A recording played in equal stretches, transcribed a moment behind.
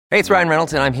Hey, it's Ryan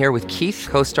Reynolds, and I'm here with Keith,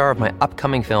 co-star of my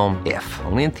upcoming film, If,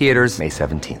 only in theaters May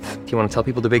 17th. Do you want to tell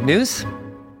people the big news?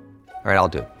 All right, I'll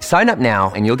do it. Sign up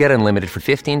now and you'll get unlimited for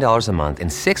 $15 a month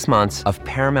and 6 months of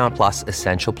Paramount Plus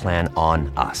Essential Plan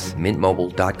on us.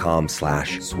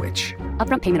 MintMobile.com/switch.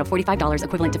 Upfront payment of $45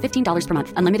 equivalent to $15 per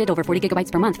month. Unlimited over 40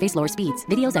 gigabytes per month. Face lower speeds.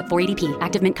 Videos at 480p.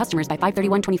 Active Mint customers by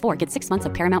 531.24 get 6 months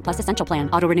of Paramount Plus Essential Plan.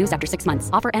 Auto renews after 6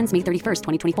 months. Offer ends May 31st,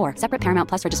 2024. Separate Paramount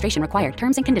Plus registration required.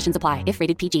 Terms and conditions apply if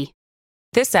rated PG.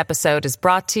 This episode is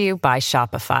brought to you by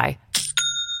Shopify.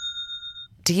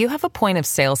 Do you have a point of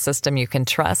sale system you can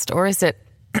trust, or is it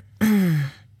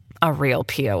a real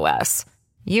POS?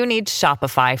 You need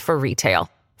Shopify for retail.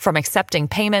 From accepting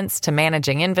payments to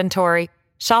managing inventory,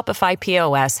 Shopify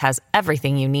POS has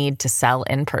everything you need to sell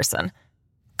in person.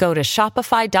 Go to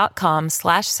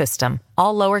shopify.com/system,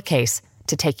 all lowercase,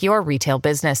 to take your retail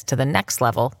business to the next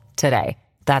level today.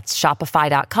 That's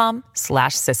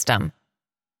shopify.com/system.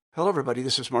 Hello, everybody.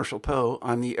 This is Marshall Poe.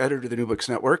 I'm the editor of the New Books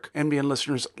Network. NBN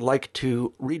listeners like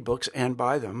to read books and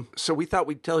buy them. So we thought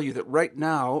we'd tell you that right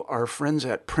now, our friends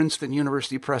at Princeton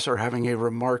University Press are having a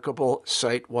remarkable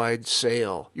site-wide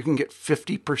sale. You can get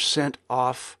 50%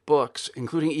 off books,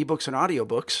 including ebooks and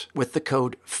audiobooks, with the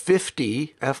code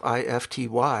 50,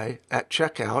 F-I-F-T-Y, at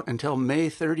checkout until May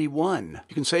 31.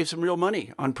 You can save some real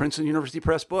money on Princeton University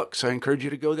Press books. I encourage you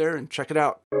to go there and check it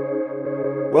out.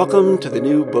 Welcome to the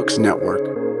New Books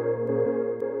Network.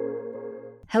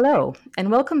 Hello, and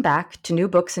welcome back to New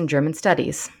Books in German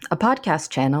Studies, a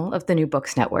podcast channel of the New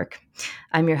Books Network.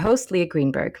 I'm your host, Leah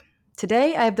Greenberg.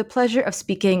 Today, I have the pleasure of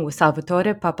speaking with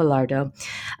Salvatore Pappalardo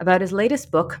about his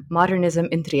latest book, Modernism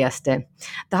in Trieste,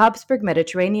 the Habsburg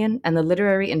Mediterranean and the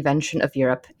Literary Invention of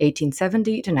Europe,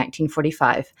 1870 to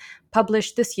 1945,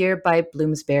 published this year by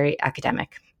Bloomsbury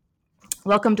Academic.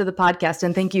 Welcome to the podcast,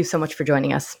 and thank you so much for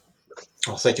joining us.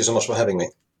 Well, thank you so much for having me.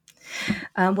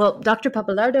 Dr.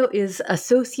 Pappalardo is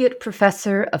Associate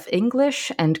Professor of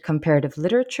English and Comparative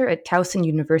Literature at Towson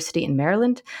University in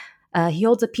Maryland. He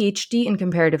holds a PhD in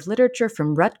Comparative Literature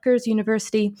from Rutgers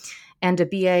University and a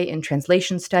BA in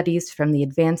Translation Studies from the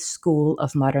Advanced School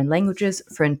of Modern Languages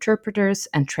for Interpreters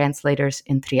and Translators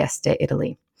in Trieste,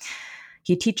 Italy.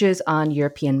 He teaches on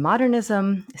European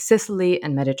modernism, Sicily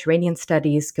and Mediterranean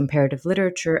studies, comparative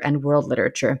literature, and world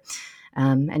literature.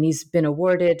 And he's been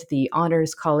awarded the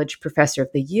Honors College Professor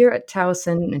of the Year at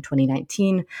Towson in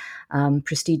 2019,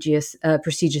 prestigious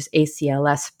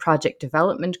ACLS Project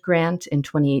Development Grant in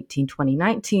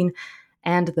 2018-2019,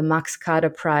 and the Max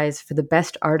Kade Prize for the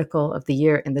Best Article of the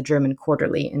Year in the German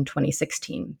Quarterly in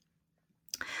 2016.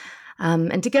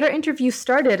 And to get our interview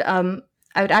started, I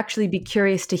would actually be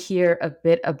curious to hear a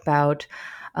bit about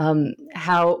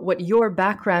what your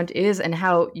background is and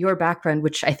how your background,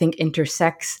 which I think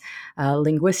intersects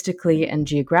linguistically and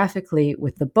geographically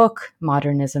with the book,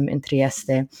 Modernism in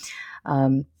Trieste.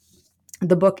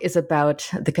 The book is about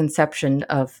the conception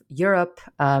of Europe,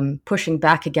 pushing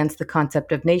back against the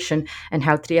concept of nation, and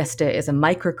how Trieste is a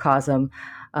microcosm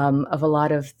of a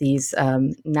lot of these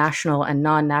national and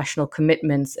non-national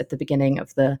commitments at the beginning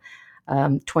of the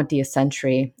 20th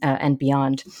century and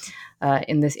beyond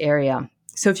in this area.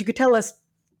 So if you could tell us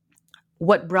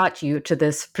what brought you to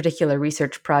this particular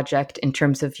research project in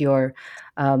terms of your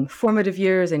formative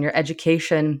years and your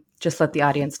education, just let the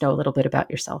audience know a little bit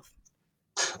about yourself.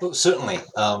 Well, certainly.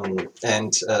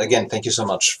 And again, thank you so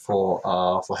much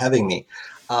for having me.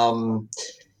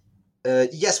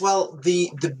 Yes, well, the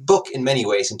book in many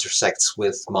ways intersects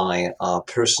with my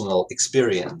personal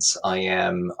experience. I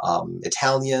am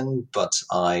Italian, but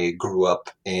I grew up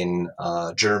in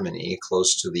Germany,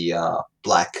 close to the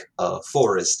Black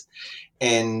Forest,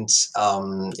 and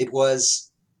it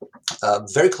was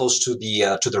very close to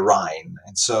the Rhine,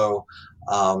 and so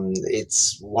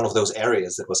it's one of those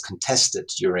areas that was contested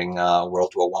during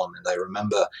World War I. And I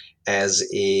remember as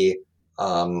an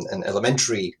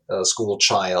elementary school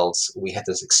child, we had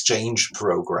this exchange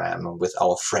program with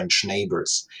our French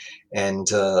neighbors. And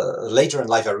later in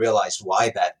life, I realized why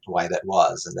that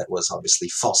was. And that was obviously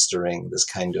fostering this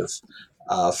kind of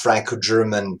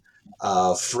Franco-German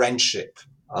friendship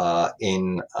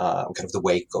in kind of the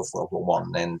wake of World War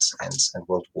I and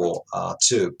World War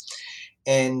II.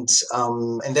 And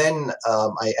then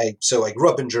I grew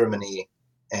up in Germany,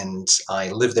 and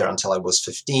I lived there until I was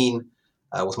 15.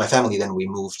 With my family, then we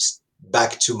moved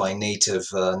back to my native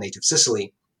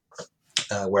Sicily,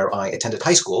 where I attended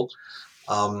high school.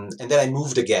 And then I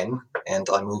moved again, and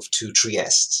I moved to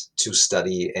Trieste to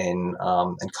study in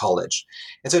college.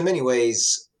 And so in many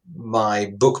ways, my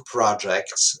book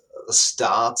project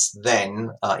starts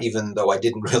then, even though I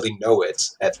didn't really know it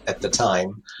at the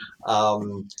time.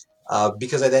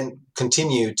 because I then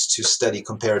continued to study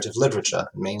comparative literature,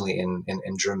 mainly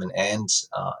in German and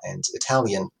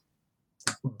Italian.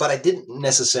 But I didn't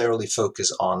necessarily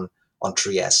focus on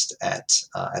Trieste at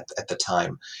the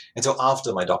time. And so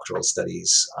after my doctoral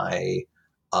studies, I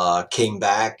came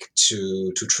back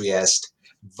to Trieste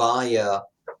via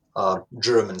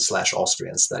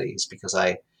German/Austrian studies, because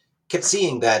I kept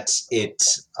seeing that it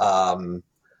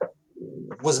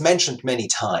was mentioned many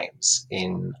times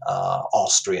in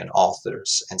Austrian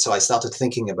authors. And so I started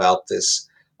thinking about this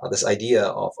idea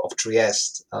of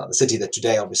Trieste, the city that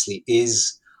today obviously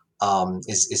is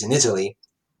in Italy,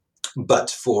 but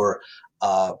for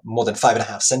more than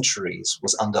 5.5 centuries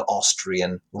was under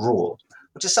Austrian rule,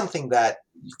 which is something that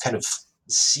you kind of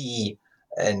see,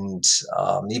 and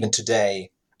even today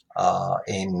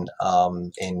in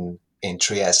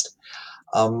Trieste.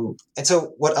 And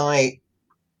so what I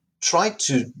tried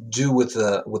to do with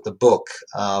the book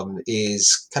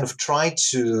is kind of try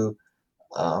to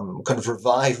kind of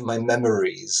revive my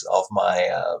memories of my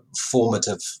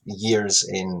formative years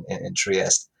in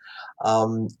Trieste.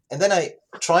 And then I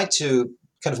tried to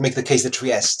kind of make the case that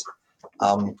Trieste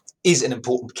is an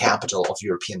important capital of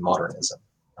European modernism,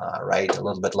 right? A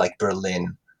little bit like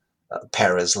Berlin,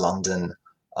 Paris, London,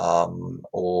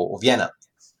 or Vienna.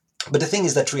 But the thing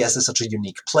is that Trieste is such a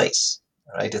unique place,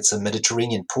 right? It's a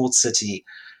Mediterranean port city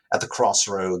at the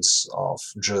crossroads of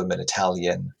German,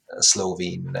 Italian,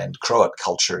 Slovene, and Croat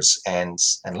cultures and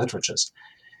literatures.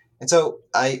 And so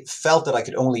I felt that I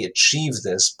could only achieve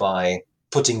this by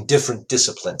putting different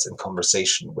disciplines in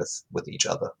conversation with each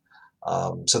other.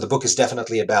 So the book is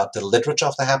definitely about the literature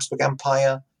of the Habsburg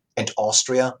Empire and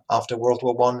Austria after World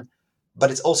War I,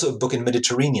 but it's also a book in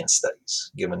Mediterranean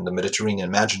studies, given the Mediterranean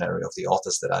imaginary of the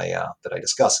authors that I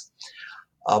discuss.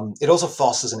 It also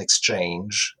fosters an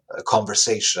exchange, a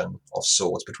conversation of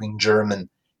sorts between German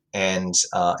and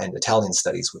Italian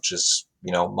studies, which is,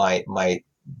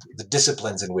 the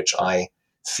disciplines in which I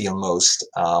feel most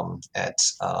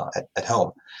at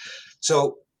home.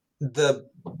 So the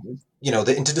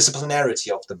interdisciplinarity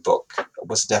of the book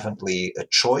was definitely a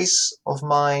choice of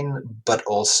mine, but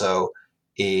also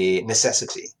a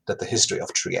necessity that the history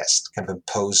of Trieste kind of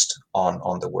imposed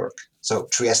on the work. So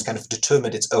Trieste kind of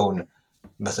determined its own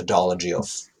methodology of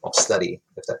study,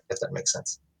 if that makes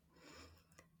sense.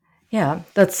 Yeah,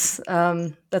 that's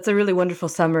a really wonderful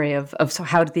summary of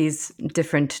how these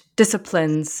different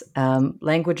disciplines,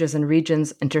 languages, and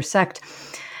regions intersect.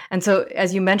 And so,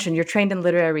 as you mentioned, you're trained in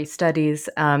literary studies,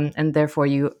 and therefore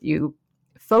you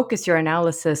focus your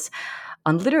analysis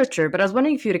on literature. But I was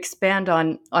wondering if you'd expand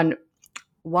on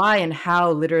why and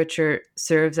how literature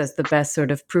serves as the best sort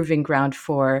of proving ground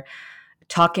for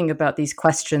talking about these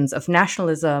questions of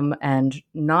nationalism and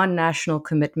non-national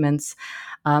commitments,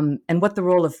 and what the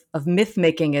role of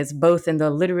myth-making is, both in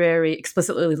the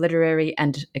explicitly literary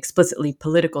and explicitly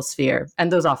political sphere.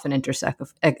 And those often intersect,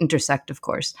 of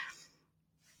course.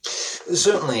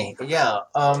 Certainly, yeah.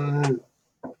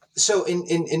 So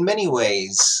in many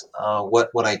ways,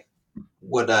 what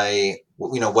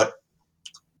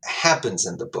happens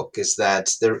in the book is that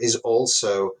there is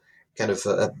also kind of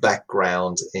a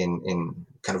background in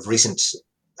kind of recent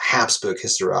Habsburg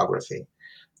historiography,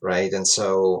 right? And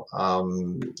so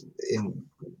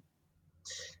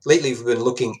lately we've been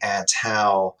looking at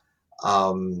how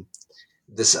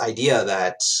this idea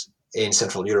that in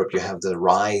Central Europe you have the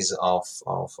rise of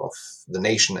the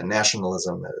nation and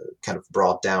nationalism kind of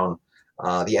brought down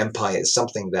the empire is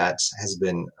something that has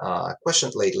been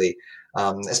questioned lately,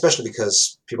 especially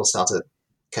because people started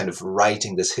kind of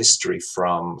writing this history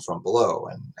from below,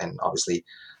 and obviously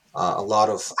a lot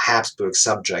of Habsburg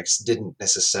subjects didn't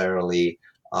necessarily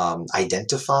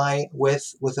identify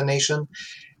with the nation.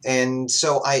 And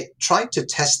so I tried to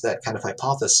test that kind of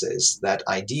hypothesis, that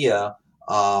idea,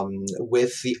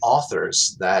 with the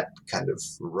authors that kind of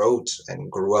wrote and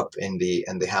grew up in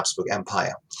the Habsburg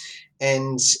Empire.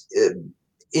 And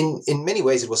in many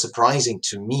ways, it was surprising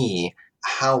to me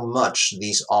how much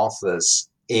these authors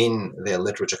in their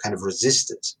literature kind of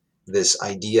resisted this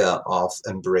idea of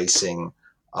embracing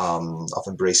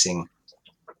the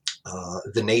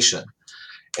nation.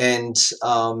 And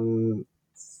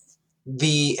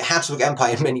the Habsburg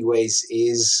Empire in many ways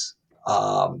is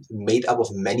made up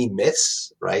of many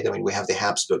myths, right? I mean, we have the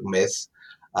Habsburg myth,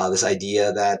 this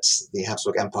idea that the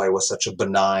Habsburg Empire was such a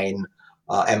benign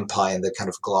empire that kind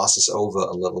of glosses over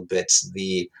a little bit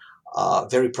the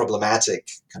very problematic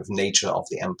kind of nature of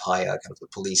the empire, kind of the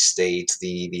police state,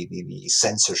 the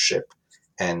censorship,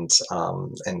 and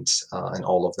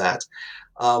all of that.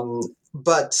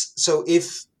 But so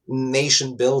if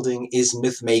nation building is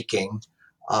myth making,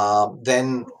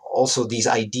 then also these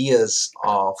ideas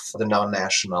of the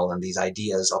non-national and these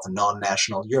ideas of a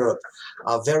non-national Europe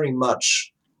are very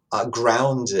much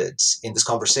grounded in this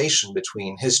conversation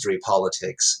between history,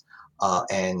 politics,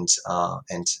 and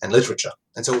literature.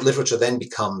 And so literature then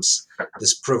becomes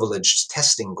this privileged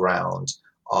testing ground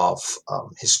of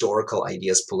historical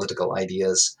ideas, political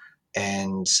ideas,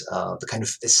 and the kind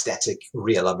of aesthetic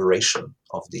re-elaboration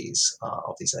of these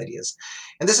ideas.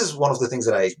 And this is one of the things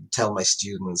that I tell my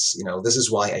students, this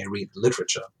is why I read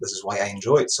literature. This is why I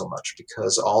enjoy it so much,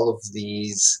 because all of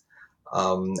these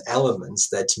elements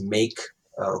that make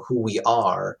who we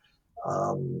are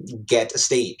get a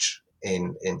stage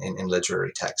in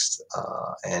literary text,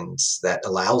 and that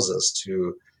allows us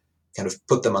to kind of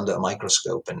put them under a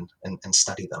microscope and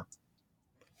study them.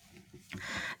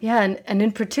 Yeah, and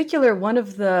in particular, one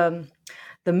of the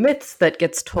myths that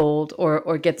gets told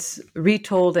or gets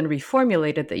retold and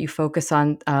reformulated that you focus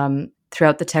on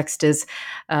throughout the text is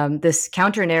this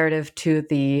counter narrative to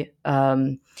the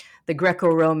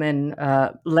Greco-Roman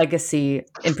legacy,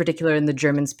 in particular in the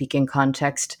German-speaking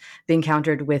context, being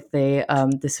countered with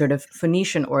the sort of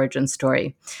Phoenician origin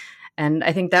story. And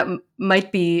I think that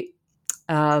might be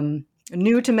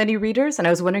new to many readers. And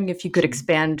I was wondering if you could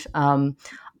expand on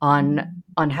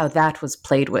how that was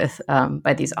played with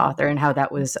by these authors and how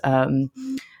that was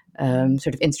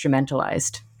sort of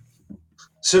instrumentalized.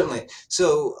 Certainly.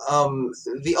 So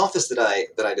the authors that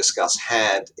I discuss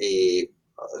had a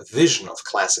vision of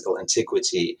classical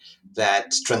antiquity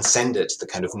that transcended the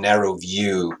kind of narrow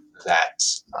view that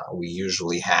we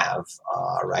usually have,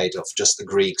 right, of just the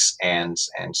Greeks and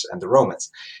the Romans.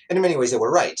 And in many ways they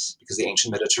were right, because the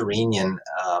ancient Mediterranean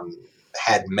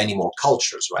had many more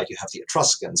cultures, right? You have the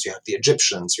Etruscans, you have the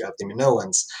Egyptians, you have the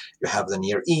Minoans, you have the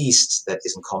Near East that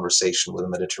is in conversation with the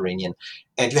Mediterranean,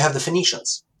 and you have the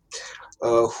Phoenicians,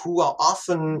 who are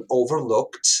often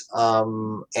overlooked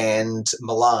and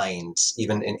maligned,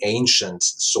 even in ancient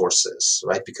sources,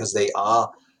 right? Because they are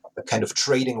the kind of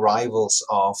trading rivals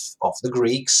of the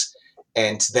Greeks,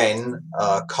 and then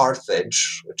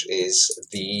Carthage, which is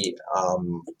the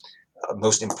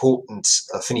most important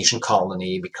Phoenician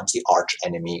colony, becomes the arch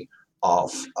enemy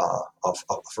of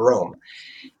Rome.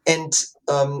 And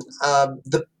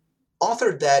the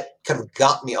author that kind of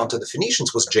got me onto the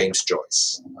Phoenicians was James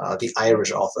Joyce, the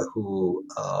Irish author who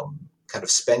kind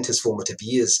of spent his formative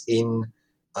years in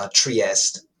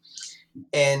Trieste,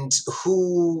 and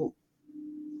who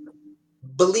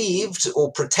believed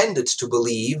or pretended to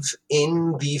believe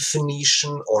in the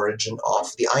Phoenician origin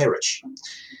of the Irish.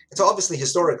 And so obviously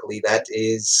historically that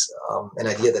is an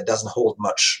idea that doesn't hold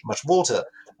much water.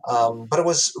 But I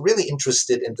was really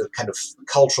interested in the kind of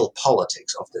cultural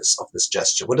politics of this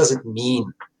gesture. What does it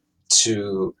mean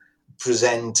to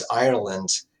present Ireland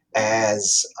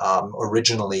as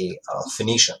originally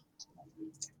Phoenician?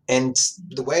 And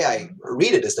the way I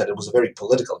read it is that it was a very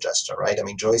political gesture, right? I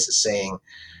mean, Joyce is saying,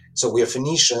 so we are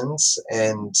Phoenicians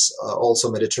and also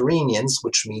Mediterraneans,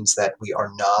 which means that we are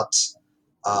not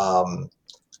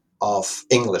of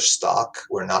English stock,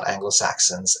 we're not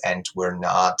Anglo-Saxons, and we're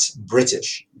not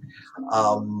British.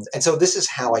 And so this is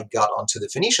how I got onto the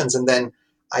Phoenicians, and then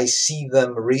I see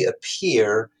them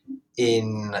reappear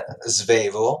in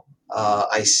Svevo,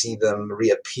 I see them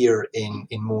reappear in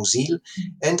Mosul,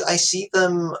 and I see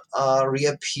them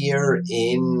reappear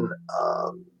in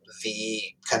the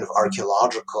kind of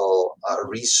archaeological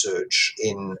research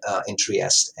in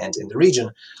Trieste and in the region.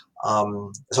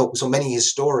 So many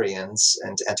historians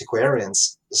and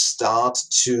antiquarians start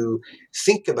to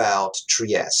think about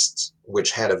Trieste,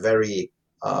 which had a very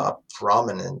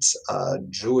prominent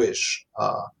Jewish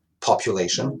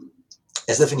population,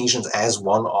 as the Phoenicians as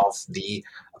one of the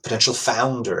potential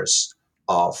founders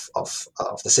of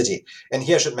the city. And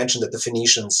here I should mention that the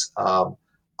Phoenicians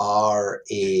are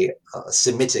a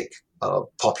Semitic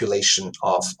population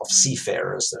of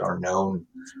seafarers that are known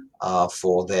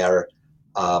for their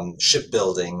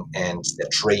shipbuilding and their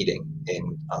trading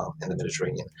in the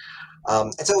Mediterranean.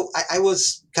 And so I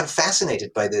was kind of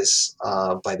fascinated by this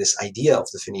idea of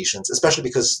the Phoenicians, especially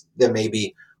because there may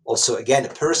be also, again, a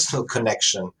personal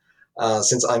connection.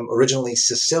 Since I'm originally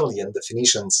Sicilian, the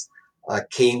Phoenicians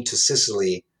came to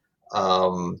Sicily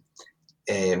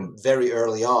very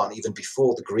early on, even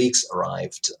before the Greeks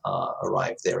arrived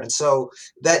there. And so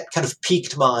that kind of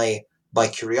piqued my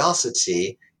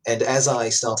curiosity. And as I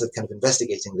started kind of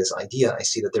investigating this idea, I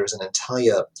see that there is an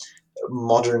entire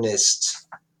modernist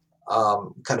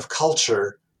kind of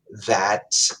culture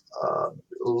that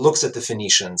looks at the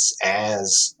Phoenicians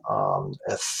as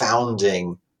a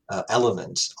founding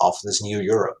element of this new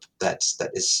Europe that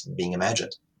is being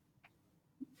imagined.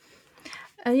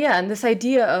 Yeah, and this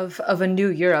idea of a new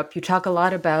Europe, you talk a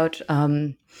lot about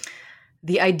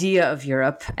the idea of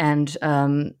Europe and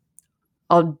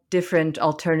all different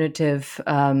alternative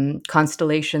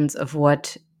constellations of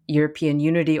what European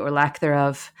unity or lack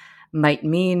thereof might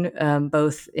mean,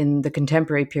 both in the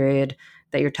contemporary period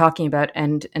that you're talking about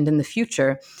and in the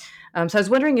future. So I was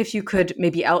wondering if you could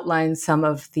maybe outline some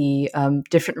of the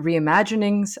different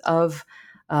reimaginings of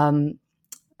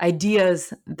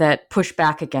ideas that push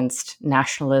back against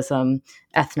nationalism,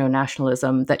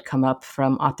 ethno-nationalism that come up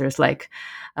from authors like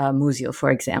Musil, for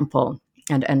example,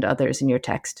 and others in your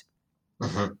text.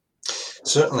 Mm-hmm.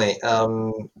 Certainly.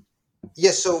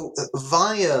 Yes, so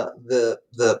via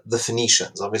the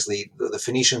Phoenicians, obviously the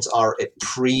Phoenicians are a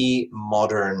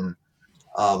pre-modern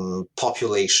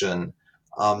population,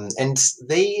 and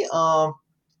they are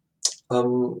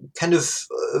kind of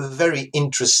a very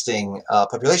interesting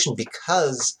population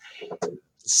because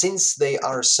since they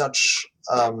are such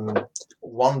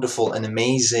wonderful and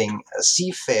amazing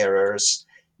seafarers,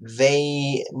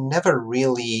 they never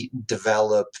really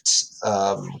developed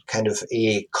kind of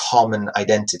a common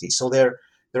identity. So their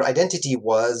identity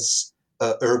was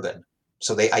urban.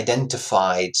 So they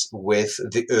identified with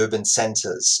the urban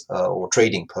centers or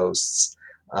trading posts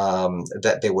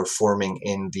that they were forming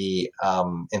in the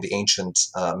ancient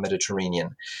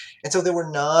Mediterranean, and so they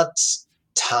were not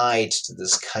tied to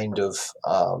this kind of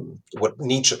what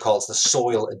Nietzsche calls the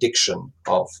soil addiction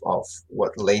of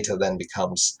what later then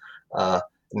becomes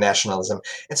nationalism.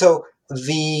 And so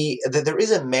there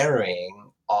is a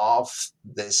marrying of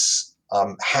this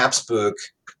Habsburg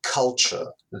culture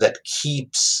that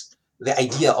keeps the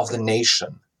idea of the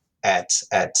nation at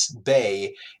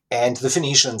bay, and the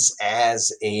Phoenicians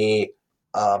as a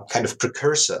kind of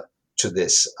precursor to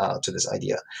this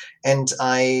idea. And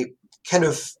I kind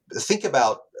of think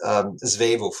about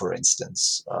Svevo, for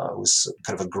instance, who's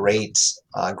kind of a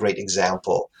great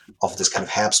example of this kind of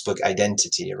Habsburg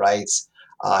identity, right?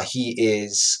 He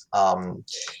is an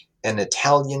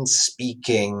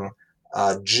Italian-speaking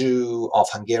Jew of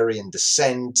Hungarian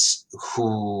descent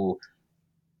who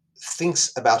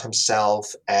thinks about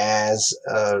himself as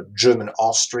a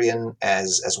German-Austrian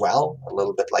as well, a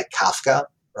little bit like Kafka,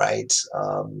 right?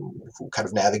 Who kind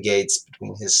of navigates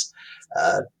between his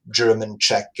German,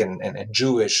 Czech, and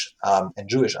Jewish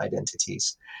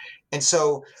identities. And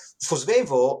so for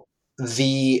Svevo,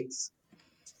 the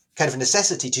kind of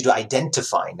necessity to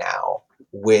identify now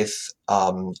with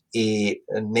a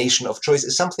nation of choice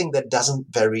is something that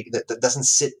doesn't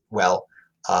sit well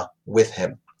with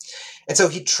him. And so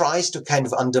he tries to kind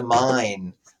of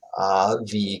undermine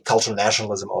the cultural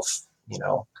nationalism of,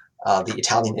 the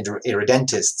Italian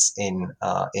irredentists in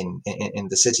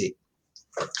the city.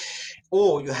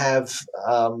 Or you have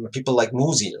people like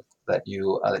Musil that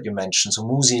you mentioned. So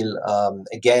Musil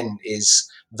again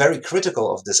is very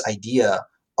critical of this idea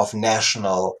of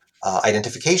national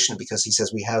identification, because he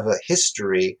says we have a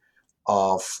history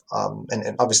of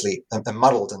and obviously a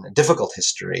muddled and a difficult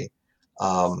history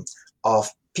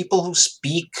of people who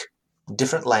speak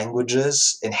different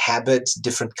languages, inhabit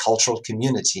different cultural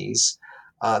communities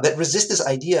that resist this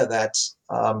idea that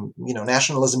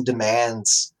nationalism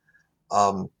demands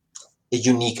a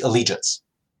unique allegiance,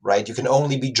 right? You can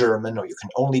only be German or you can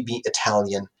only be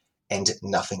Italian and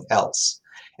nothing else.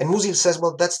 And Musil says,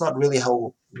 well, that's not really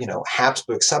how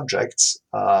Habsburg subjects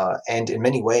and in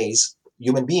many ways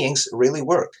human beings really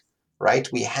work, right?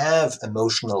 We have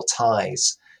emotional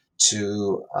ties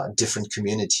to different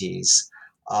communities.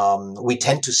 We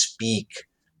tend to speak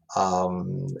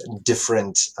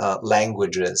different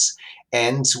languages,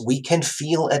 and we can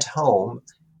feel at home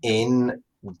in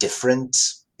different,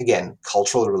 again,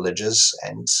 cultural, religious,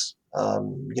 and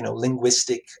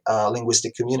linguistic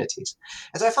communities.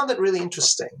 And so I found that really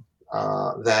interesting.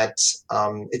 That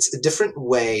it's a different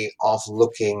way of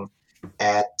looking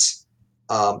at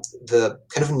the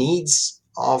kind of needs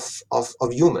of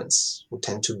humans who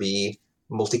tend to be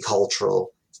multicultural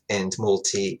and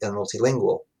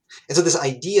multilingual. And so this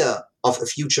idea of a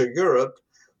future Europe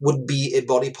would be a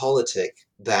body politic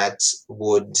that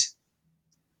would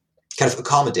kind of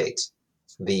accommodate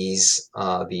these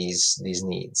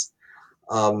needs.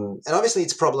 And obviously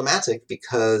it's problematic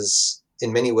because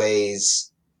in many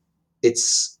ways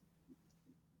it's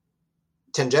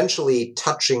tangentially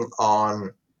touching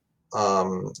on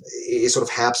a sort of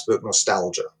Habsburg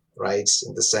nostalgia, right?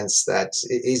 In the sense that,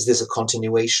 is this a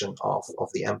continuation of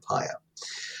the empire?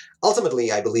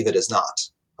 Ultimately, I believe it is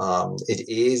not. It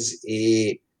is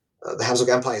the Habsburg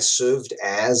Empire served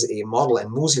as a model, and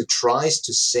Musil tries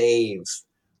to save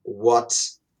what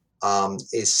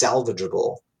is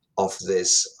salvageable of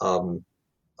this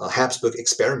Habsburg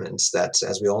experiment that,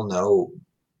 as we all know,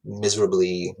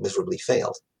 miserably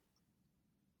failed.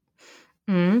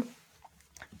 Mm.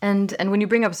 And when you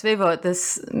bring up Svevo,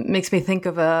 this makes me think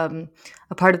of a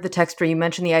part of the text where you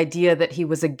mentioned the idea that he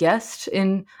was a guest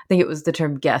in, I think it was the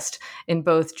term guest, in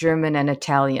both German and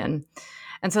Italian.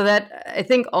 And so that, I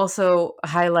think, also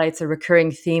highlights a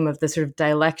recurring theme of the sort of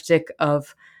dialectic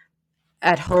of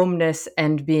at-homeness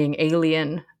and being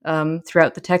alien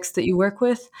throughout the text that you work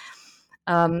with.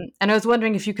 And I was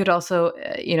wondering if you could also,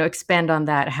 expand on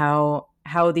that, how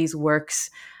these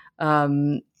works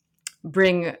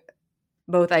bring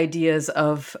both ideas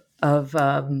of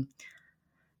a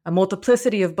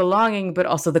multiplicity of belonging, but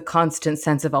also the constant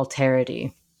sense of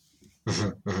alterity.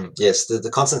 Mm-hmm, mm-hmm. Yes, the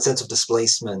constant sense of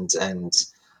displacement and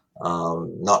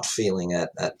not feeling at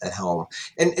home.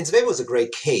 And Zweig was a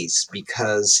great case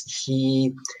because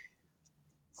he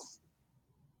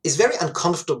is very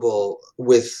uncomfortable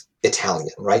with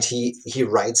Italian, right? He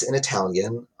writes in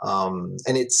Italian,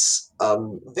 and it's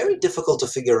very difficult to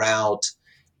figure out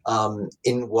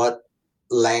in what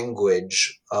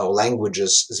languages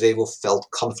Zweig felt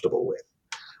comfortable with.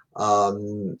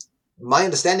 My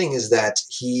understanding is that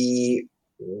he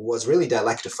was really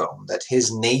dialectophone, that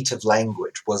his native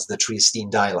language was the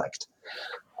Triestine dialect,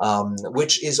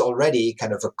 which is already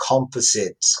kind of a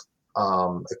composite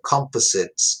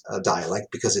dialect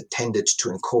because it tended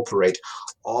to incorporate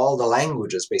all the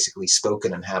languages basically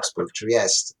spoken in Habsburg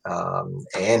Trieste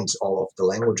and all of the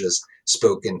languages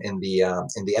spoken in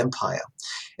the empire.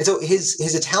 And so his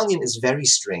Italian is very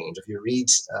strange. If you read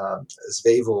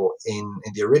Zweig in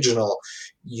the original,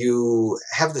 you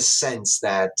have the sense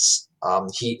that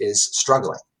he is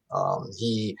struggling.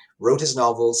 He wrote his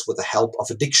novels with the help of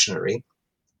a dictionary,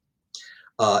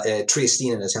 a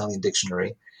Triestine and Italian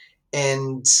dictionary.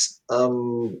 And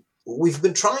we've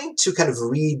been trying to kind of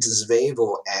read Zweig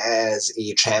as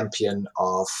a champion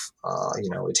of,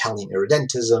 Italian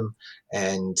irredentism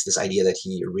and this idea that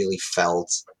he really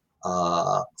felt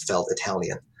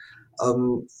Italian.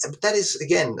 But that is,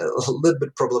 again, a little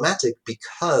bit problematic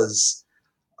because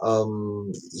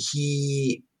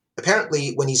he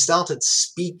apparently, when he started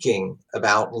speaking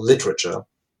about literature,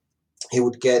 he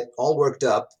would get all worked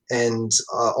up and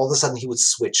all of a sudden he would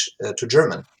switch to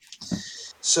German.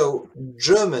 So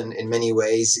German, in many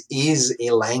ways, is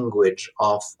a language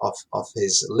of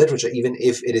his literature, even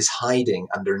if it is hiding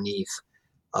underneath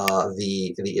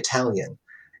the Italian.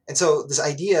 And so this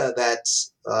idea that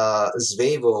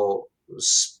Zweig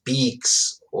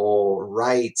speaks or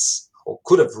writes or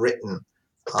could have written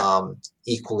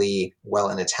equally well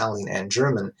in Italian and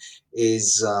German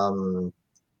is kind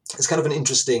of an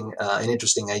interesting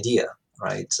idea.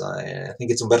 Right, I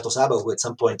think it's Umberto Saba who at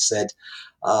some point said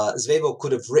Zweig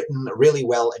could have written really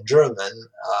well in German,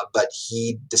 but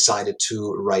he decided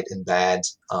to write in bad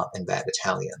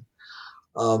Italian.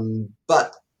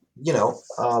 But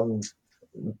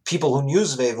people who knew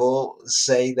Zweig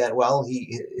say that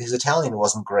his Italian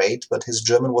wasn't great, but his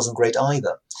German wasn't great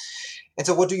either. And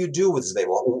so, what do you do with Zweig?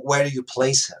 Where do you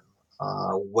place him?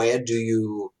 Where do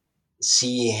you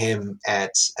see him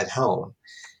at home?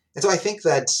 And so I think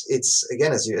that it's,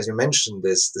 again, as you mentioned,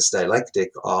 this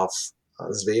dialectic of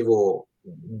Zweig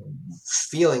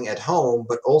feeling at home,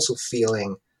 but also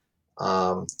feeling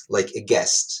like a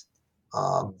guest,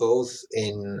 both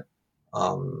in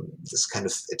this kind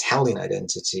of Italian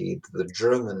identity, the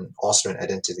German, Austrian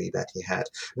identity that he had,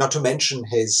 not to mention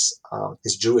his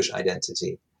Jewish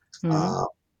identity,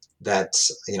 that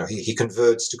he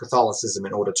converts to Catholicism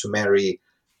in order to marry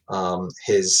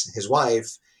his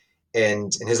wife.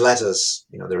 And in his letters,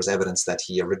 there is evidence that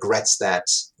he regrets that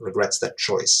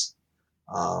choice.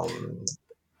 And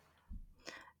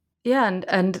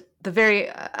the very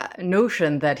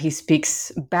notion that he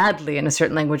speaks badly in a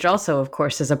certain language also, of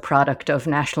course, is a product of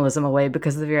nationalism away,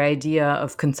 because the very idea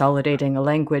of consolidating a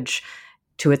language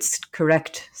to its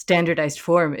correct standardized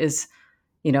form is,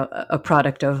 a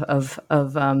product of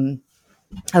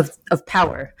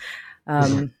power.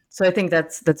 So I think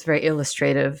that's very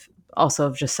illustrative also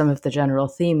of just some of the general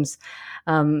themes.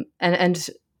 And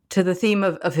to the theme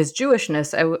of his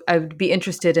Jewishness, I would be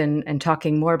interested in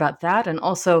talking more about that. And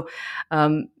also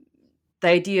the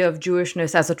idea of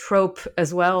Jewishness as a trope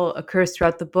as well occurs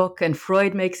throughout the book, and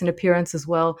Freud makes an appearance as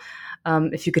well.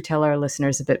 If you could tell our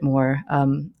listeners a bit more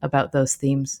about those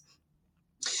themes.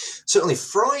 Certainly,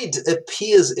 Freud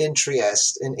appears in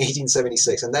Trieste in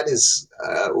 1876, and that is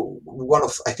one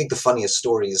of, I think, the funniest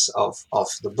stories of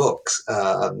the book.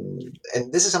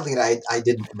 And this is something that I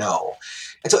didn't know.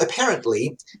 And so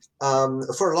apparently,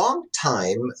 for a long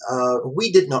time,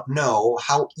 we did not know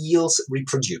how eels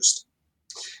reproduced.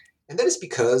 And that is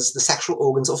because the sexual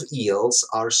organs of eels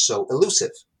are so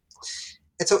elusive.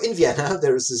 And so in Vienna,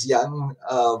 there is this young,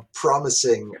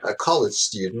 promising college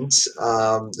student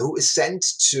who is sent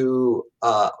to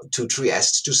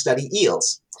Trieste to study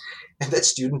eels. And that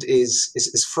student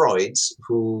is Freud,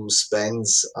 who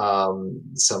spends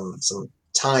some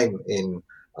time in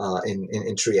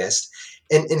Trieste.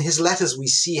 And in his letters, we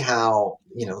see how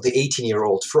the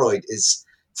 18-year-old Freud is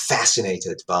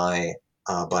fascinated by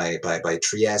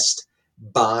Trieste,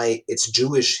 by its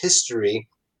Jewish history,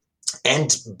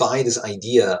 and by this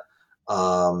idea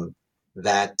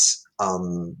that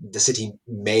the city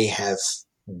may have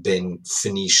been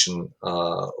Phoenician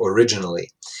originally.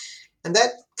 And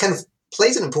that kind of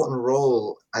plays an important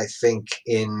role, I think,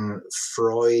 in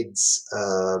Freud's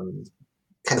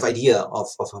kind of idea of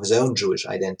his own Jewish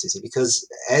identity. Because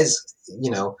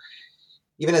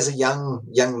even as a young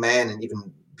man, and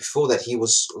even before that, he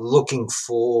was looking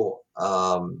for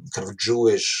kind of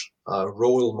Jewish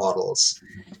role models.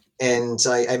 And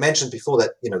I mentioned before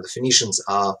that the Phoenicians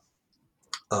are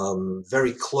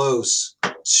very close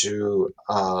to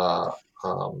kind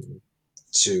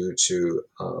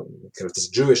of this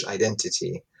Jewish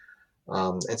identity,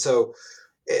 and so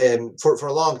for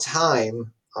a long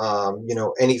time,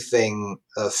 anything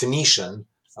Phoenician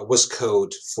was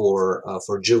code for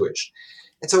Jewish,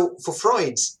 and so for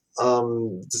Freud,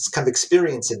 this kind of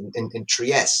experience in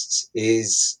Trieste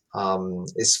is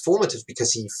formative,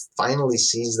 because he finally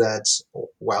sees that,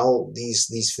 well,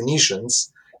 these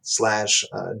Phoenicians /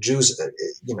 Jews,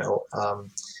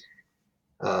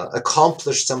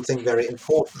 accomplished something very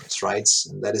important, right?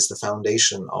 And that is the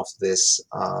foundation of this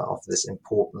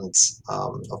important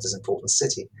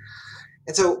city.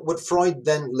 And so, what Freud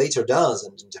then later does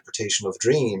in interpretation of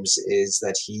dreams is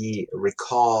that he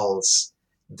recalls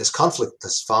this conflict with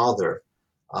his father,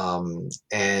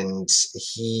 and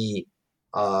he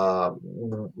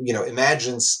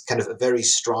imagines kind of a very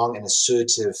strong and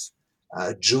assertive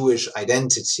Jewish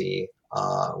identity,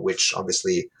 which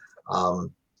obviously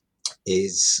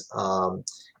is a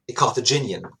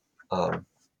Carthaginian kind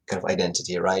of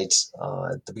identity, right?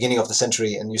 At the beginning of the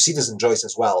century, and you see this in Joyce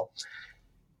as well.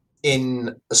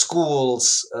 In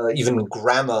schools, even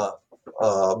grammar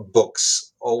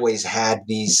books always had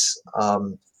these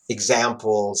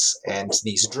examples and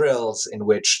these drills in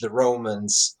which the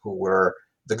Romans, who were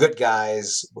the good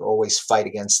guys, would always fight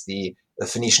against the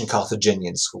Phoenician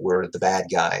Carthaginians, who were the bad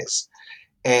guys.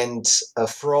 And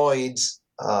Freud,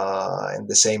 in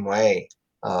the same way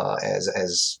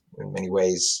as in many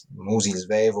ways Musil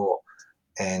Svevo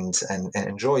and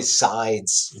Joyce,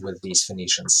 sides with these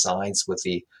Phoenicians, sides with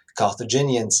the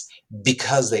Carthaginians,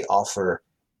 because they offer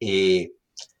a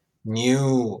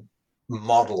new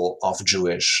model of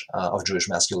Jewish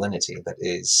masculinity that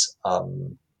is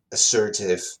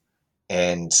assertive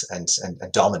and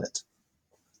dominant.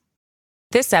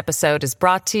 This episode is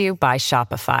brought to you by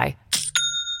Shopify.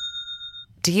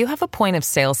 Do you have a point of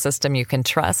sale system you can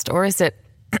trust, or is it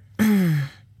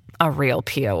a real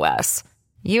POS?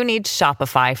 You need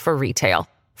Shopify for retail.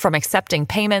 From accepting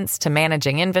payments to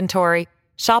managing inventory,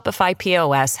 Shopify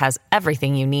POS has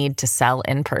everything you need to sell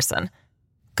in person.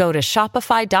 Go to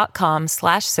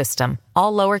shopify.com/system,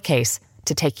 all lowercase,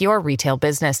 to take your retail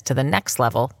business to the next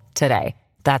level today.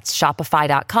 That's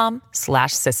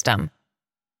shopify.com/system.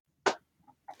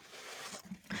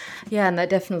 Yeah, and that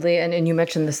definitely, and you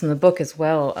mentioned this in the book as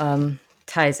well,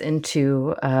 ties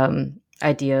into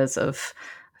ideas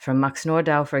from Max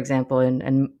Nordau, for example,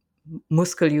 and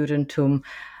Muskeljudentum.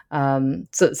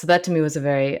 So that to me was a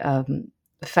very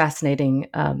fascinating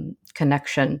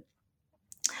connection.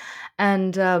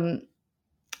 And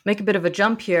make a bit of a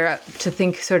jump here to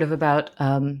think sort of about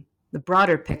the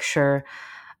broader picture.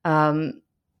 I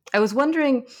was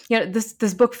wondering,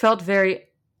 this book felt very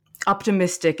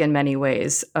optimistic in many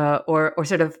ways, or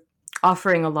sort of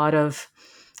offering a lot of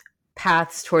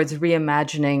paths towards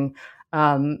reimagining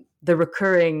the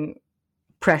recurring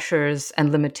pressures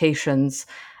and limitations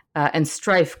and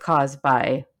strife caused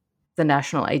by the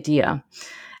national idea.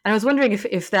 And I was wondering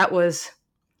if that was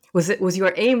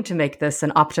your aim to make this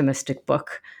an optimistic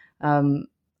book. I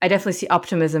definitely see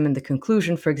optimism in the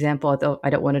conclusion, for example, although I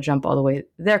don't want to jump all the way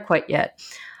there quite yet.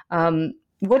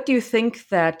 What do you think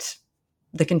that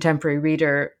the contemporary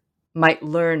reader might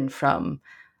learn from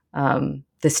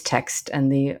this text and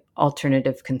the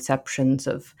alternative conceptions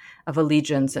of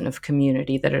allegiance and of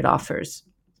community that it offers?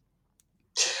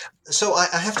 So I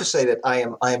have to say that I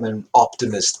am an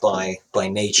optimist by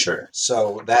nature.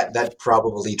 So that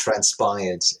probably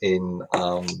transpired in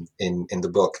the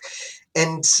book,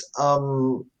 and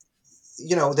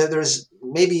there's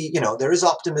maybe there is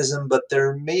optimism, but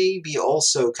there may be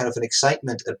also kind of an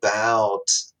excitement about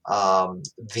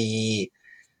the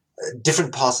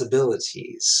different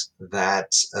possibilities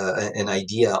that an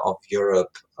idea of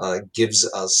Europe gives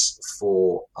us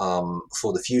for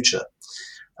the future.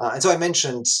 And so I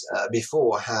mentioned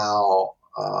before how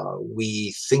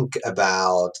we think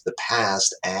about the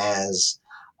past as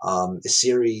a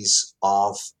series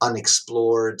of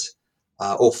unexplored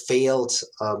or failed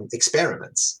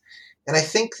experiments. And I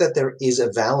think that there is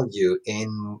a value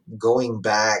in going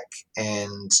back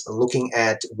and looking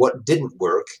at what didn't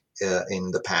work in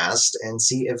the past and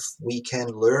see if we can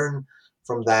learn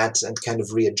from that and kind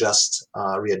of readjust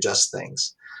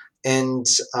things. And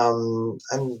I'm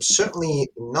certainly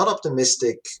not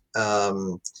optimistic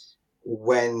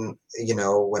when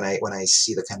I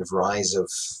see the kind of rise of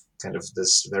kind of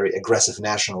this very aggressive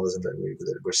nationalism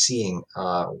that we're seeing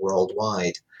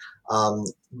worldwide.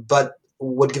 But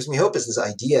what gives me hope is this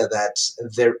idea that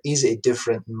there is a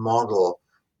different model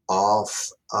of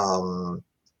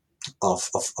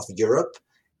Europe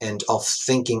and of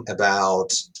thinking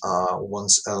about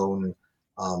one's own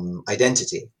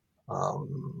identity,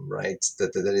 right?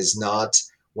 That is not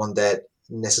one that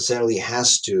necessarily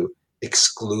has to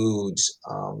exclude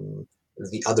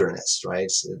the otherness,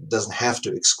 right? It doesn't have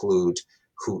to exclude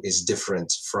who is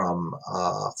different from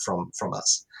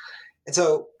us. And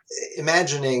so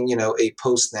imagining, a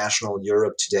post-national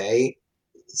Europe today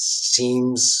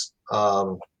seems,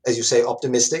 as you say,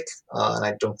 optimistic, and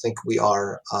I don't think we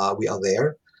are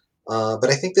there. But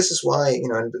I think this is why,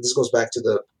 and this goes back to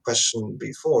the question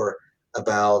before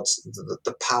about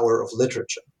the power of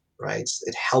literature, right?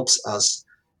 It helps us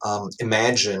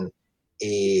imagine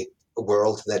a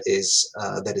world that is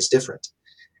different.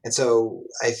 And so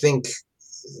I think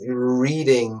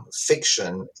reading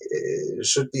fiction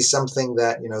should be something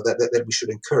that that we should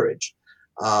encourage,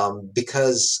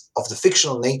 because of the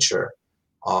fictional nature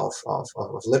of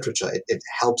literature. It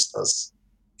helps us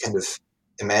kind of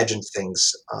imagine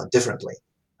things differently,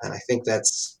 and I think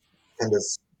that's kind of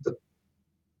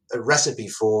a recipe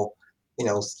for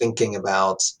thinking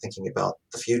about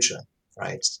the future,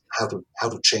 right? How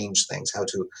to change things, how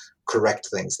to correct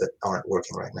things that aren't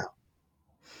working right now.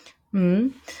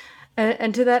 Mm-hmm.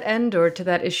 And to that end, or to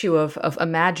that issue of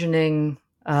imagining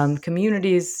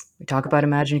communities, we talk about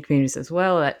imagining communities as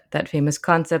well, that famous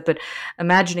concept, but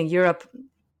imagining Europe,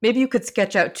 maybe you could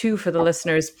sketch out too for the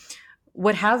listeners,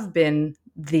 what have been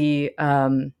the,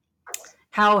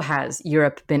 how has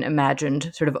Europe been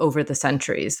imagined sort of over the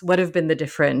centuries? What have been the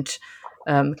different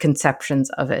conceptions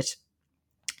of it?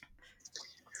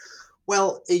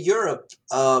 Well, Europe,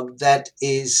 that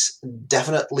is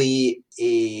definitely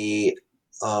a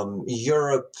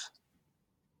Europe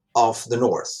of the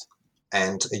North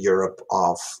and a Europe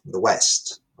of the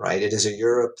West, right? It is a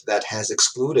Europe that has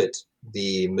excluded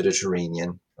the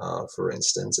Mediterranean, for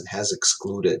instance. It has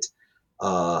excluded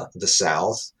the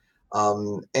South.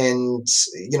 And,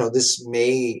 this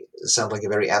may sound like a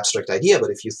very abstract idea, but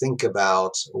if you think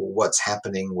about what's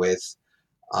happening with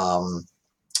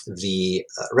the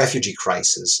refugee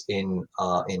crisis in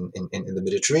the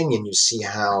Mediterranean, you see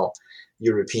how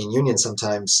European Union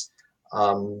sometimes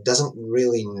doesn't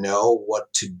really know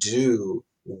what to do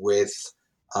with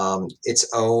its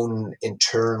own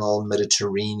internal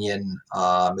Mediterranean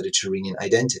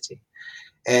identity.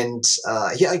 And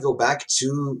here I go back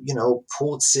to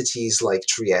port cities like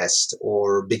Trieste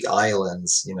or big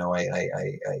islands.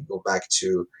 I go back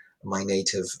to my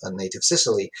native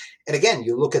Sicily. And again,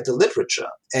 you look at the literature.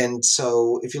 And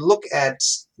so if you look at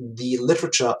the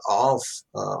literature of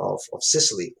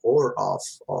Sicily or of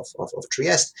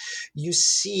Trieste, you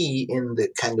see in the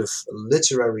kind of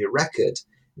literary record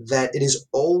that it is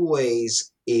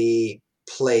always a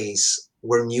place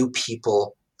where new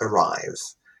people arrive,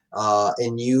 a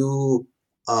new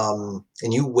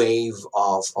wave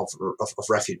of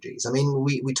refugees. I mean,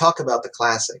 we talk about the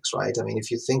classics, right? I mean, if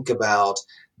you think about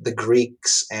the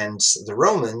Greeks and the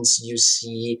Romans, you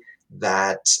see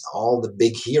that all the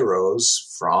big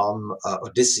heroes from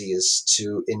Odysseus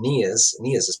to Aeneas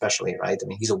especially, right? I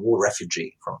mean, he's a war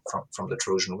refugee from the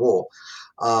Trojan War.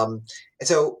 And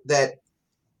so that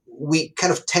we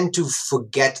kind of tend to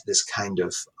forget this kind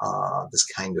of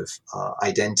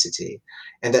identity,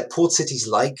 and that port cities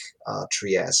like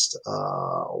Trieste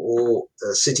or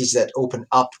cities that open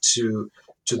up to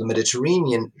the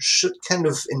Mediterranean should kind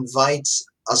of invite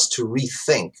us to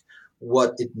rethink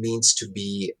what it means to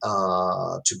be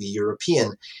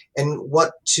European, and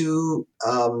what to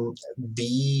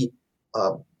be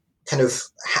kind of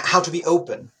how to be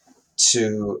open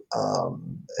to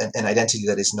an identity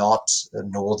that is not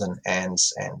northern and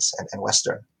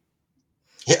Western.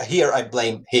 Here I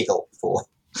blame Hegel for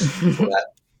that.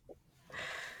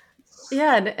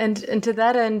 Yeah, and to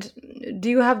that end, do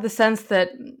you have the sense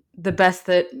that the best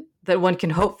that one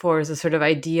can hope for is a sort of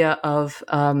idea of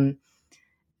a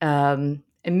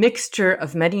mixture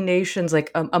of many nations,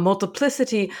 like a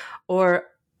multiplicity or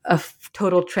a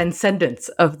total transcendence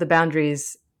of the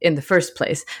boundaries in the first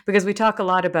place. Because we talk a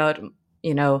lot about,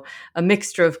 a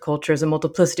mixture of cultures, a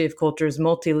multiplicity of cultures,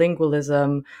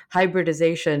 multilingualism,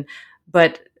 hybridization,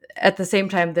 but at the same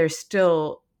time, they're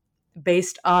still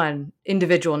based on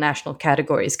individual national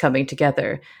categories coming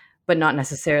together, but not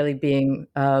necessarily being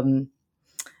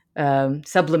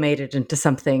sublimated into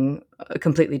something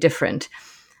completely different.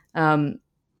 So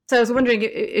I was wondering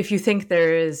if you think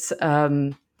there is,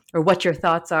 or what your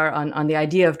thoughts are on the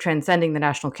idea of transcending the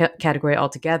national category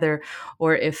altogether,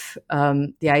 or if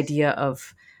the idea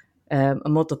of a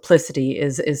multiplicity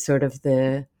is sort of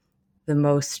the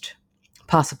most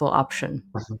possible option.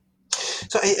 Mhm.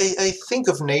 So I think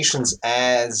of nations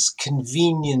as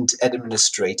convenient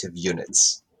administrative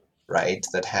units, right,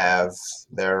 that have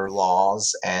their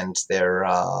laws and their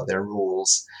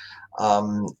rules.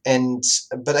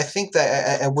 But I think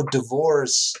that I would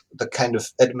divorce the kind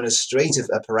of administrative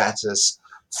apparatus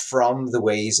from the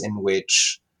ways in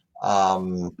which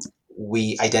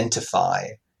we identify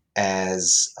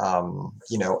as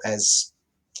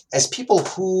as people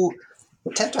who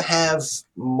tend to have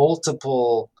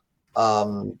multiple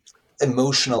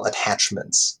emotional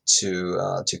attachments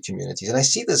to communities, and I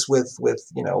see this with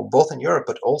both in Europe,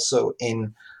 but also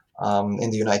in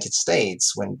the United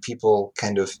States, when people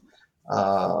kind of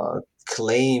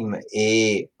claim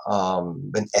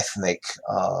an ethnic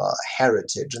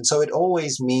heritage, and so it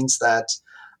always means that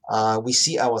we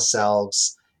see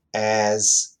ourselves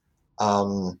as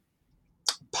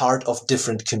part of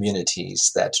different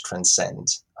communities that transcend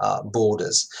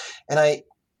borders, and I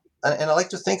like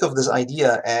to think of this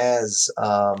idea as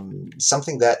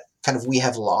something that kind of we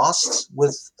have lost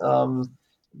with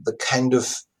the kind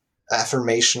of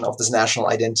affirmation of this national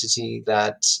identity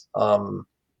that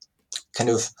kind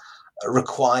of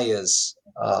requires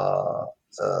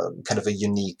kind of a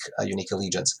unique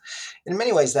allegiance. In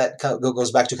many ways, that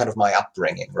goes back to kind of my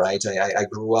upbringing, right? I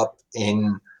grew up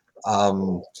in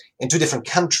two different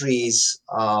countries,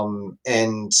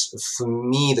 and for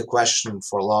me, the question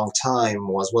for a long time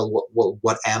was, well,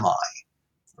 what am I,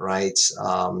 right?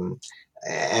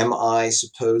 Am I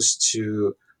supposed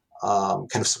to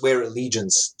kind of swear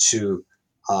allegiance to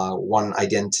one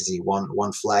identity,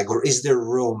 one flag, or is there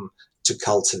room to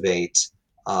cultivate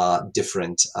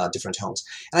different homes?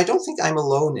 And I don't think I'm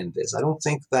alone in this. I don't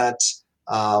think that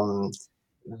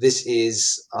this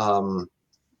is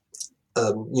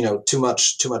too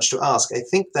much to ask. I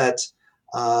think that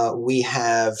we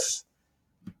have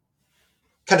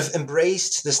kind of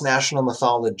embraced this national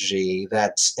mythology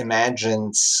that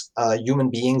imagines human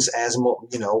beings as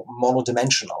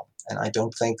monodimensional, and I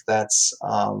don't think that's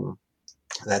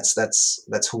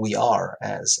who we are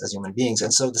as human beings.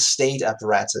 And so the state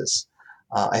apparatus,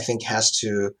 I think, has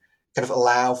to kind of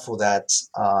allow for that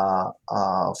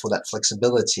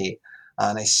flexibility.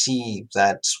 And I see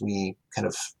that we kind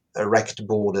of erect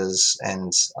borders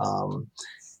and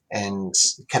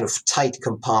kind of tight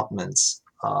compartments.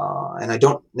 And I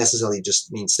don't necessarily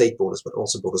just mean state borders, but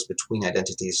also borders between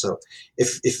identities. So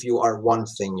if you are one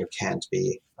thing, you can't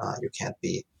be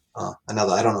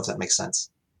another. I don't know if that makes sense.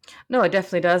 No, it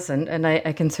definitely does, and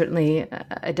I can certainly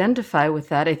identify with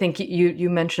that. I think you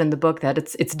mentioned in the book that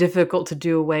it's difficult to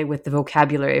do away with the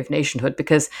vocabulary of nationhood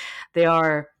because they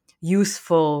are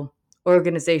useful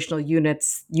organizational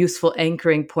units, useful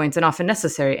anchoring points, and often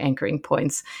necessary anchoring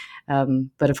points.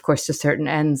 But of course, to certain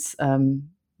ends,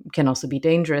 can also be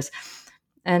dangerous.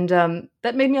 And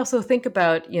that made me also think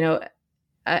about,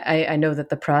 I know that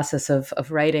the process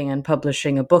of writing and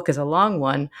publishing a book is a long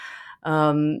one.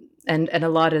 And a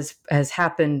lot has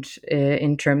happened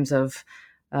in terms of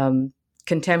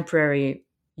contemporary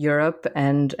Europe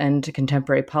and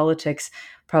contemporary politics,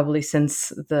 probably since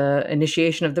the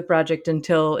initiation of the project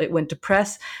until it went to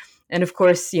press. And of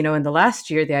course, in the last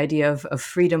year, the idea of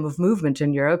freedom of movement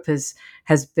in Europe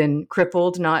has been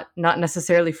crippled, not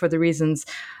necessarily for the reasons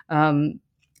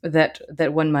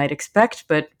that one might expect,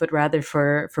 but rather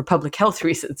for public health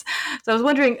reasons. So I was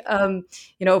wondering,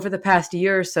 over the past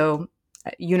year or so,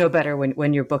 better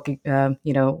when your book,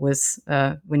 was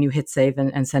when you hit save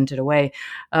and sent it away.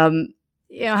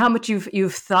 How much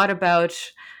you've thought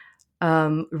about,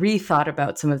 rethought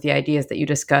about some of the ideas that you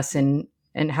discuss and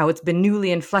how it's been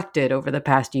newly inflected over the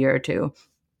past year or two.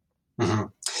 Mm-hmm.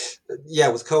 Yeah,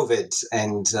 with COVID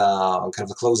and kind of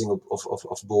the closing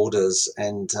of borders,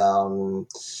 and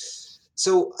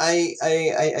so I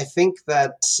think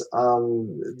that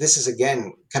this is,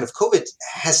 again, kind of COVID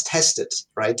has tested,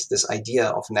 right, this idea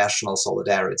of national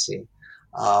solidarity.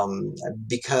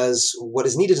 because what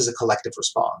is needed is a collective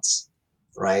response,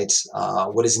 right?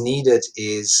 What is needed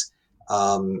is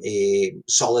a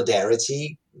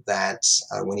solidarity that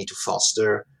we need to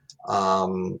foster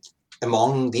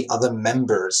among the other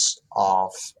members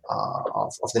of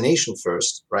the nation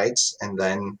first, right? And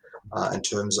then in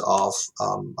terms of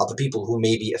other people who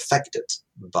may be affected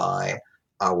by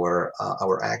our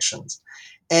actions.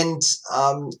 And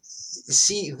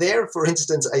see there, for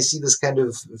instance, I see this kind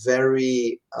of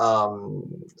very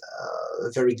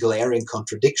very glaring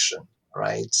contradiction,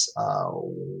 right?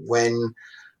 When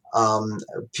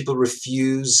people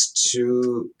refuse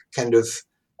to kind of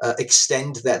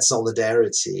extend that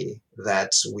solidarity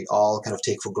that we all kind of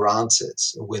take for granted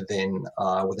within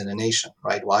a nation,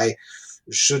 right? Why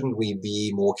shouldn't we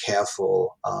be more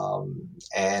careful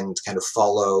and kind of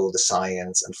follow the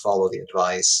science and follow the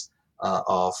advice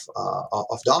of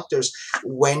doctors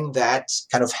when that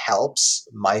kind of helps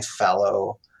my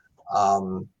fellow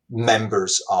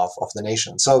members of the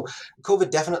nation? So COVID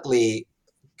definitely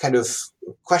kind of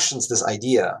questions this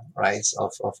idea, right,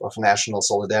 of national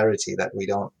solidarity that we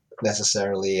don't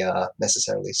necessarily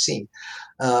see.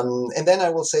 And then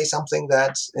I will say something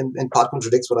that in part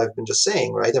contradicts what I've been just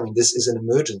saying, right? I mean, this is an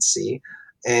emergency,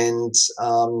 and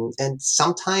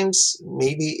sometimes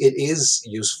maybe it is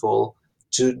useful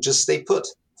to just stay put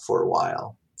for a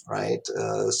while, right?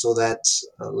 So that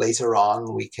later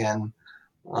on we can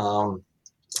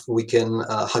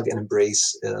hug and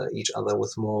embrace each other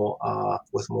with more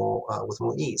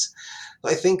ease.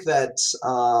 I think that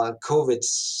COVID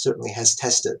certainly has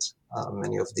tested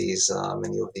many of these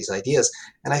ideas,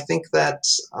 and I think that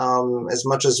as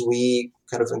much as we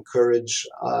kind of encourage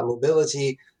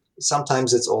mobility,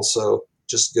 sometimes it's also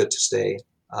just good to stay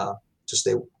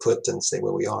put and stay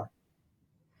where we are.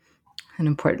 An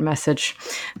important message,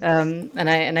 and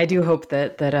I do hope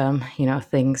that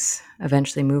things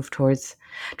eventually move towards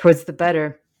the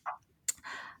better.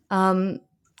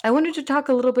 I wanted to talk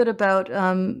a little bit about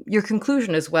your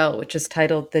conclusion as well, which is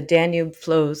titled "The Danube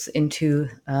Flows into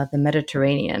the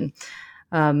Mediterranean,"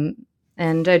 and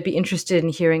I'd be interested in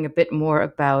hearing a bit more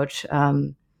about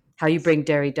how you bring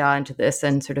Derrida into this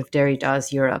and sort of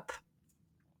Derrida's Europe.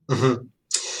 Mm-hmm.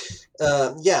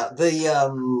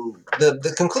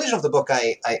 The conclusion of the book,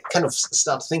 I kind of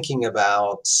start thinking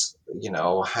about,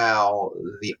 how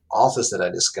the authors that I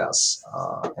discuss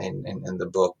in the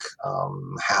book,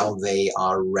 how they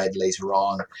are read later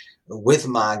on with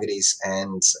Magris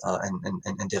and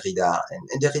Derrida. And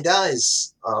Derrida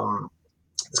is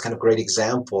this kind of great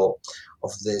example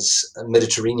of this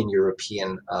Mediterranean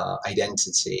European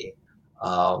identity.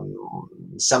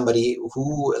 Somebody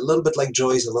who, a little bit like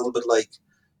Joyce, a little bit like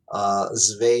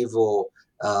Svevo,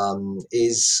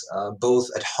 is both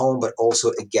at home but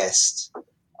also a guest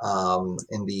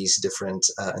in these different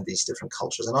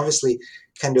cultures, and obviously,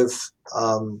 kind of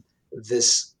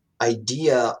this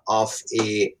idea of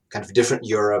a kind of different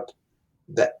Europe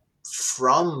that,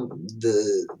 from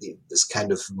this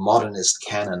kind of modernist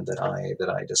canon that I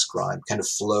described, kind of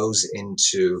flows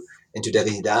into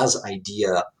Derrida's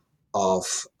idea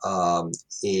of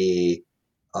a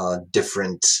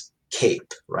different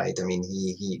Cape, right? I mean,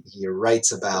 he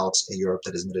writes about a Europe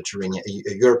that is Mediterranean,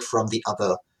 a Europe from the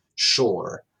other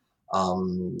shore,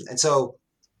 and so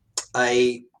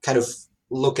I kind of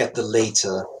look at the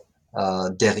later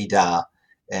Derrida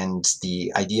and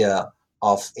the idea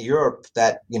of a Europe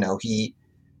that he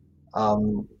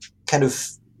kind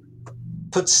of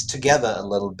puts together a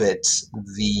little bit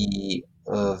the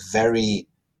very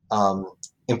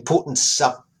important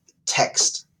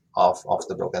subtext of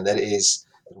the book, and that is,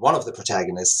 one of the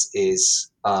protagonists is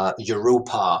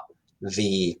Europa,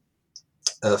 the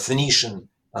Phoenician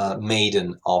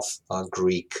maiden of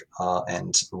Greek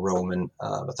and Roman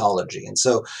mythology. And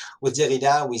so with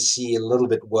Derrida, we see a little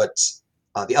bit what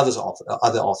the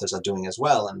other authors are doing as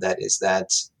well, and that is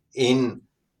that in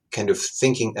kind of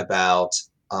thinking about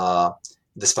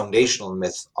this foundational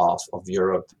myth of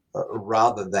Europe,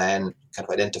 rather than kind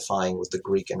of identifying with the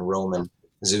Greek and Roman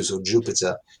Zeus or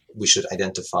Jupiter, we should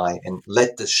identify and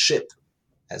let the ship,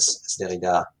 as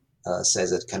Derrida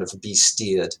says it, kind of be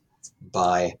steered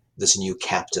by this new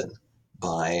captain,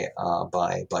 by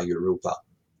Europa.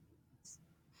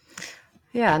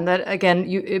 Yeah, and that again,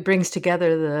 it brings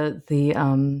together the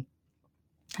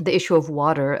issue of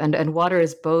water, and water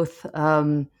is both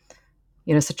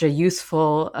such a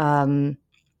useful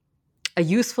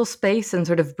space, and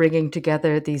sort of bringing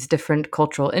together these different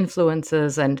cultural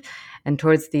influences and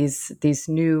towards these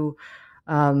new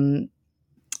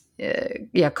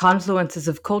confluences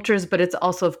of cultures. But it's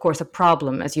also, of course, a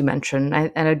problem, as you mentioned.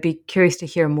 And I'd be curious to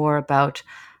hear more about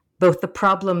both the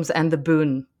problems and the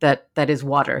boon that is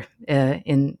water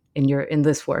in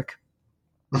this work.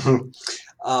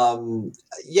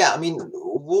 Yeah, I mean,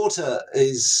 water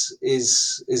is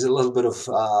a little bit of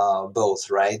both,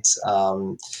 right?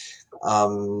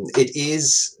 It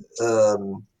is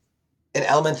an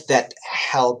element that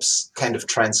helps kind of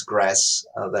transgress,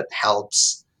 that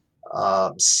helps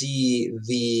see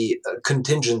the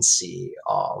contingency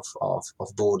of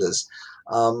borders.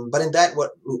 But in that,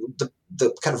 what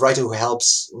the kind of writer who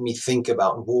helps me think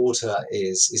about water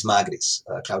is Magris,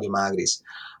 Claudio Magris.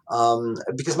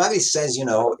 Because Magris says,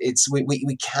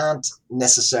 we can't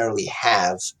necessarily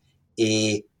have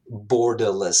a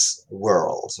borderless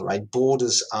world, right?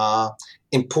 Borders are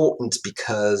important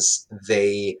because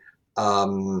they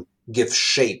give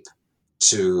shape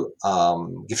to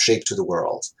the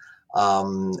world,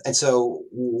 and so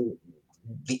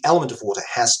the element of water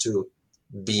has to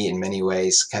be, in many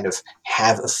ways, kind of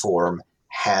have a form,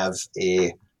 have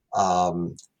a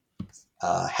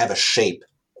shape.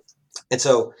 And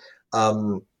so,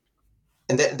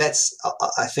 that's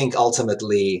I think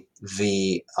ultimately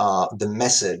the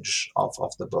message of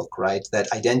the book, right?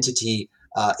 That identity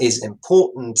is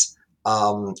important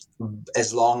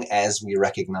as long as we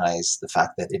recognize the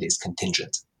fact that it is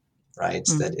contingent, right?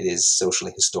 Mm-hmm. That it is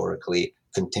socially, historically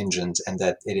contingent, and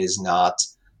that it is not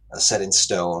set in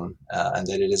stone, and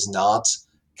that it is not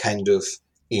kind of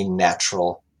a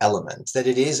natural element, that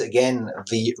it is, again,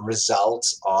 the result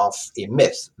of a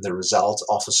myth, the result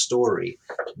of a story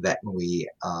that we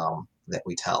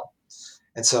tell.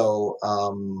 And so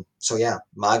yeah,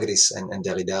 Magris and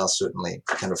Derrida certainly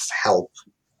kind of help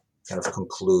kind of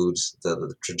conclude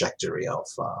the trajectory of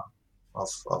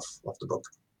the book.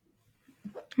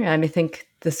 Yeah, and I think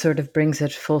this sort of brings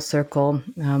it full circle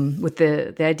with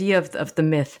the idea of the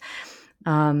myth.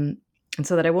 And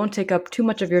so that I won't take up too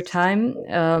much of your time,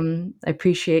 I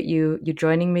appreciate you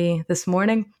joining me this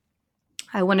morning.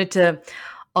 I wanted to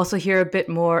also hear a bit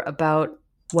more about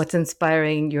what's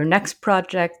inspiring your next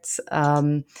projects,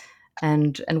 and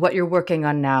what you're working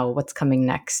on now, what's coming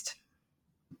next.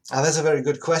 That's a very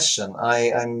good question.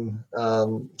 I'm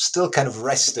still kind of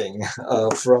resting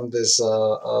from this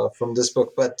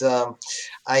book, but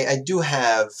I do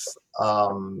have a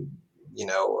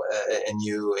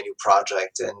new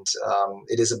project, and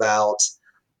it is about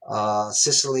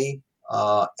Sicily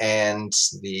and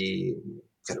the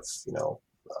kind of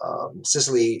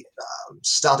Sicily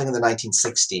starting in the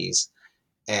 1960s,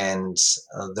 and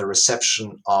the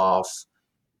reception of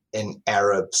an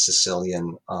Arab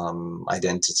Sicilian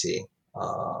identity.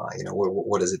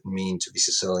 What does it mean to be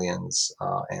Sicilians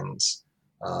and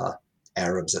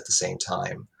Arabs at the same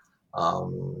time?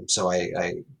 So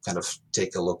I kind of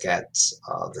take a look at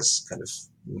this kind of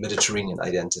Mediterranean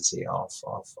identity of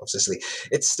Sicily.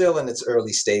 It's still in its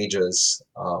early stages,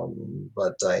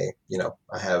 but I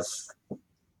have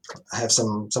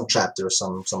some chapters,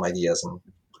 some ideas, and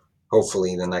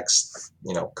hopefully in the next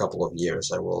couple of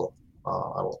years I will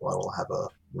have a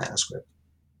manuscript.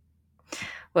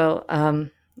 Well,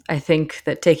 I think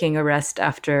that taking a rest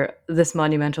after this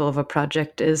monumental of a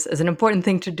project is an important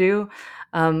thing to do.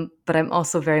 But I'm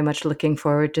also very much looking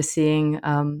forward to seeing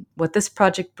what this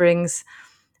project brings.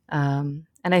 And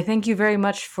I thank you very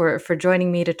much for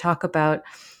joining me to talk about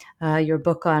your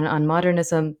book on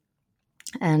modernism.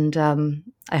 And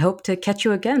I hope to catch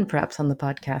you again, perhaps on the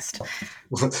podcast.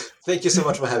 Thank you so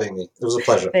much for having me. It was a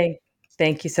pleasure.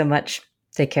 Thank you so much.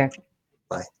 Take care.